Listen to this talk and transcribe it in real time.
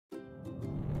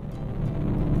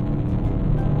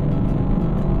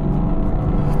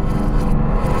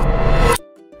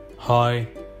Hi,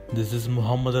 this is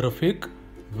Muhammad Rafiq.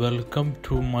 Welcome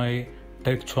to my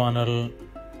tech channel.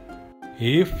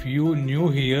 If you new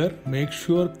here, make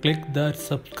sure click that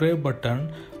subscribe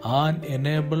button and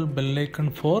enable bell icon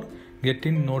for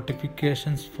getting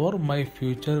notifications for my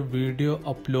future video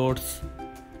uploads.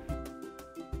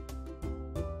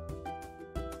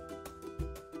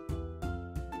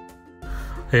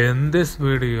 In this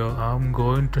video, I am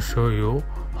going to show you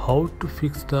how to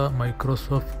fix the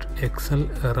Microsoft Excel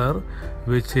error,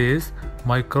 which is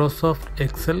Microsoft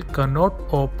Excel cannot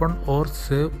open or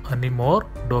save any more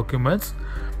documents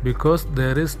because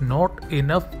there is not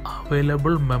enough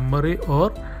available memory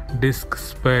or disk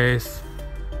space.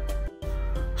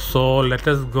 So let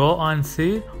us go and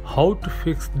see how to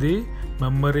fix the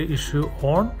memory issue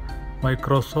on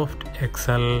Microsoft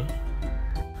Excel.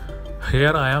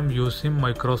 Here I am using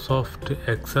Microsoft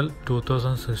Excel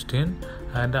 2016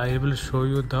 and I will show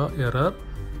you the error.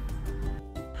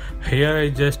 Here I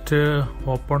just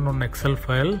opened on Excel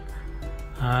file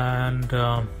and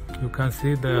you can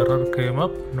see the error came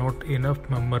up, not enough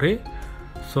memory.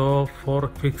 So for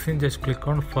fixing, just click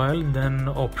on file, then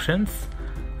options,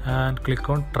 and click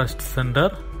on trust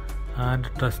center and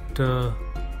trust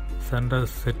center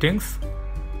settings,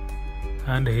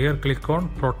 and here click on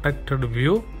protected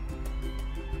view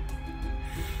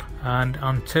and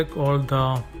uncheck all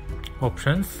the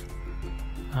options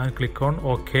and click on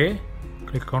OK.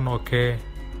 Click on OK.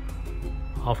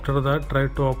 After that, try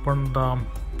to open the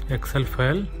Excel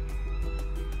file.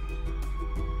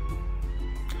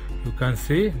 You can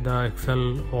see the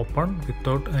Excel open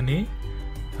without any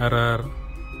error.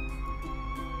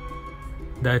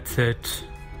 That's it.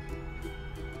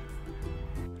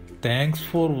 Thanks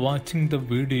for watching the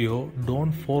video.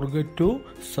 Don't forget to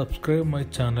subscribe my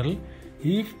channel.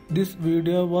 If this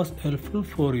video was helpful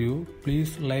for you,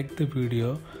 please like the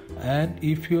video, and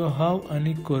if you have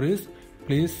any queries,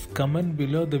 please comment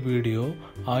below the video.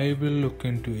 I will look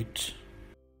into it.